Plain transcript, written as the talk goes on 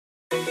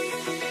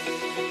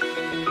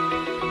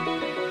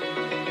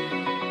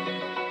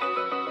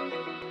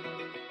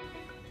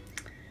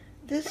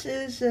This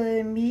is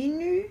a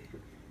Minu.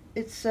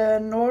 It's a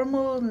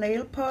normal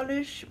nail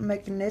polish,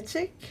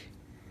 magnetic,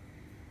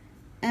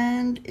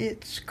 and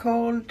it's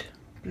called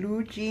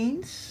Blue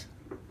Jeans.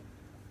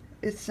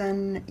 It's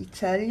an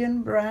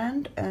Italian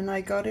brand and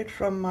I got it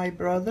from my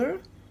brother.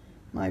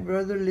 My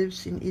brother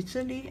lives in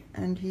Italy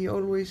and he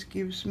always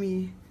gives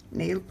me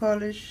nail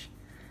polish.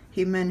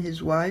 Him and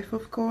his wife,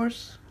 of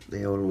course.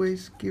 They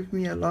always give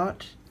me a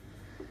lot.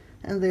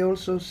 And they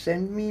also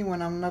send me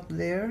when I'm not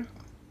there.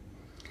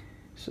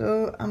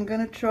 So I'm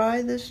gonna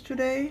try this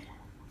today.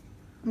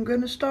 I'm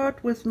gonna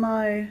start with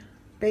my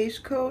base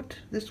coat.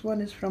 This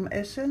one is from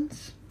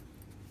Essence.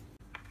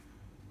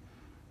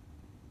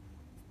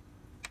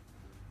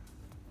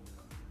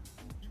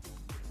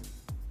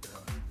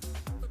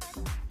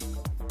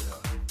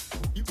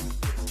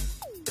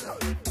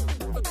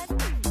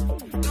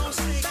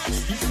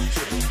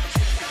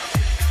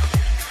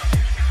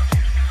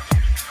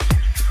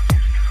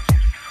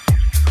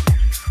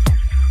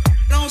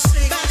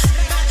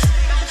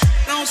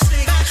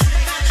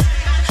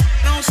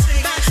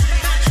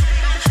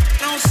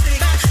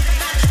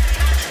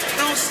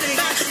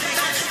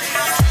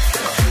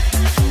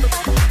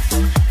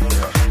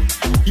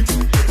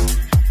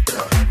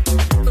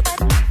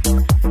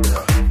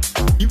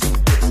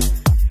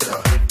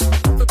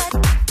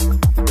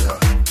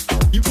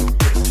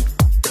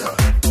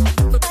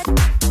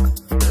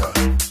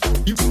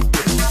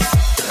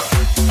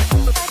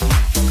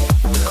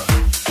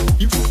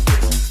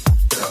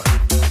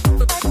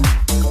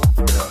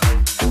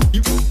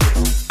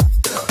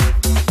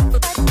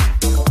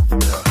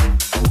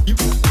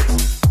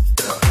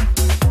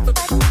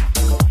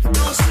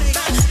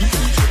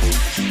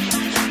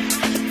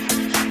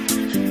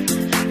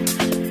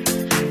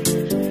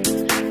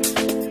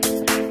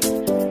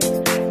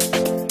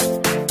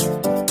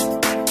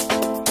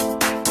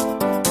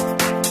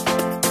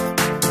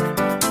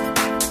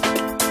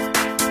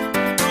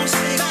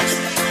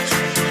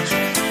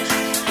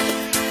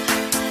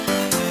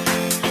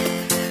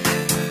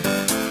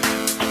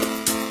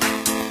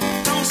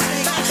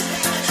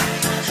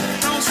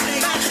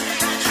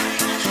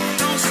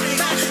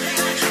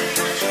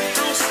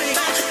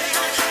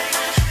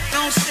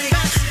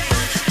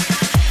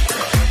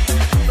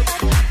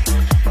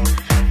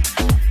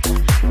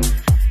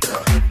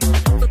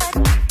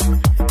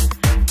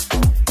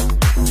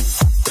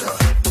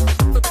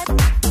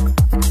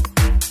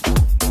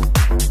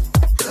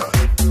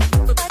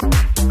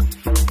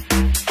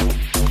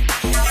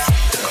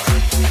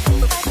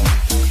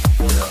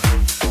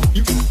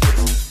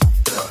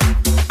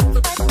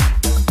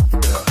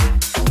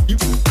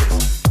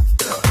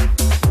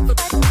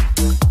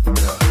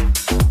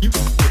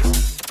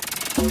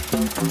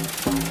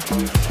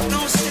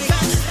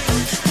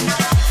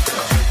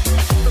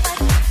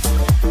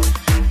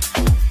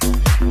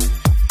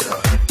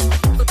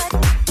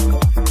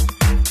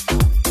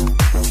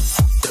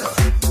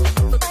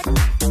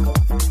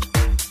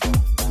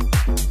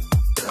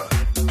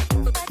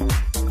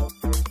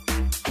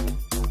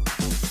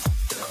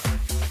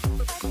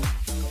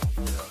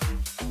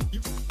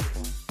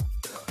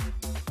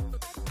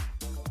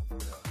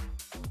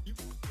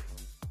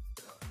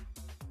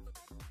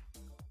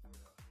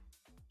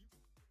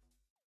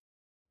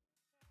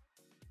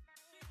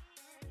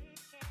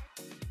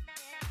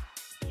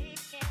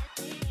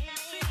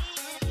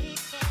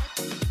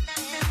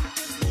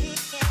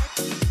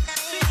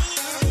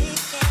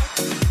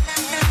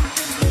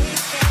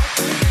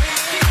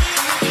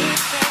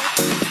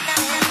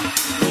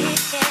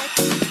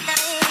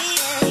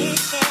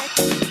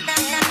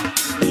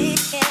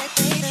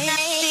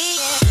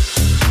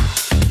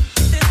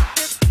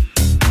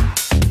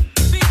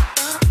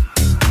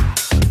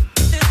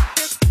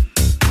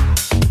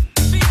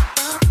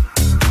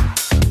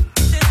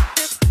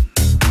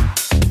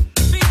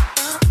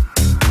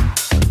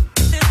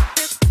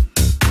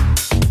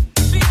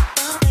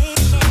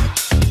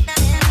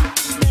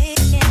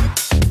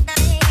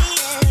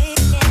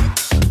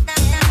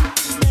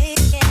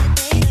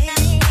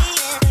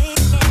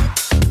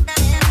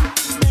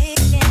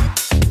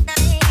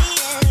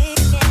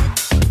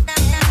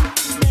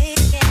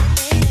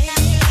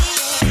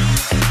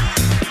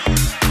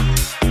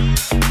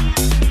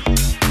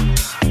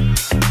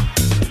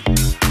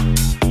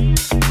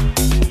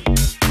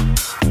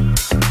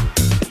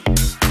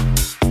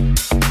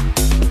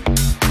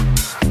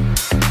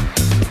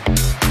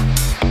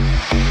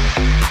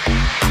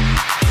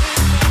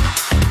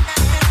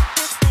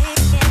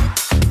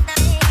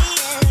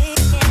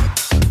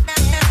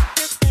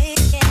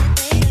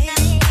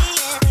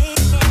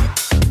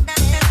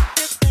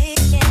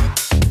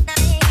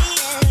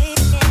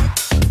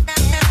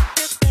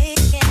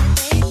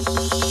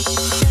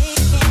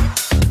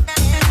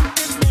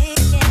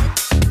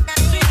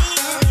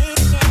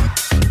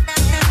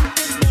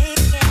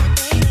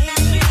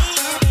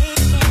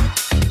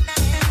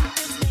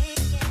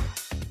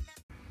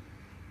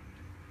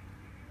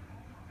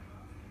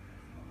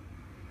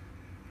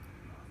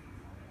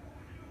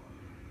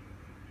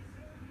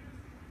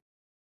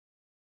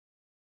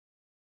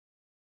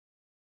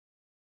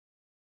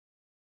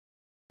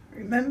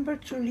 Remember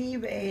to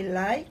leave a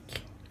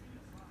like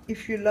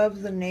if you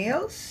love the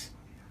nails.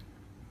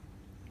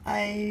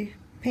 I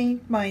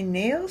paint my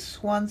nails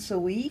once a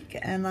week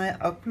and I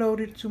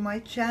upload it to my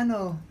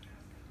channel.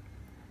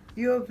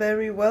 You're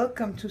very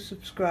welcome to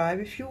subscribe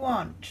if you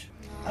want.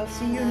 I'll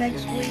see you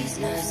next week.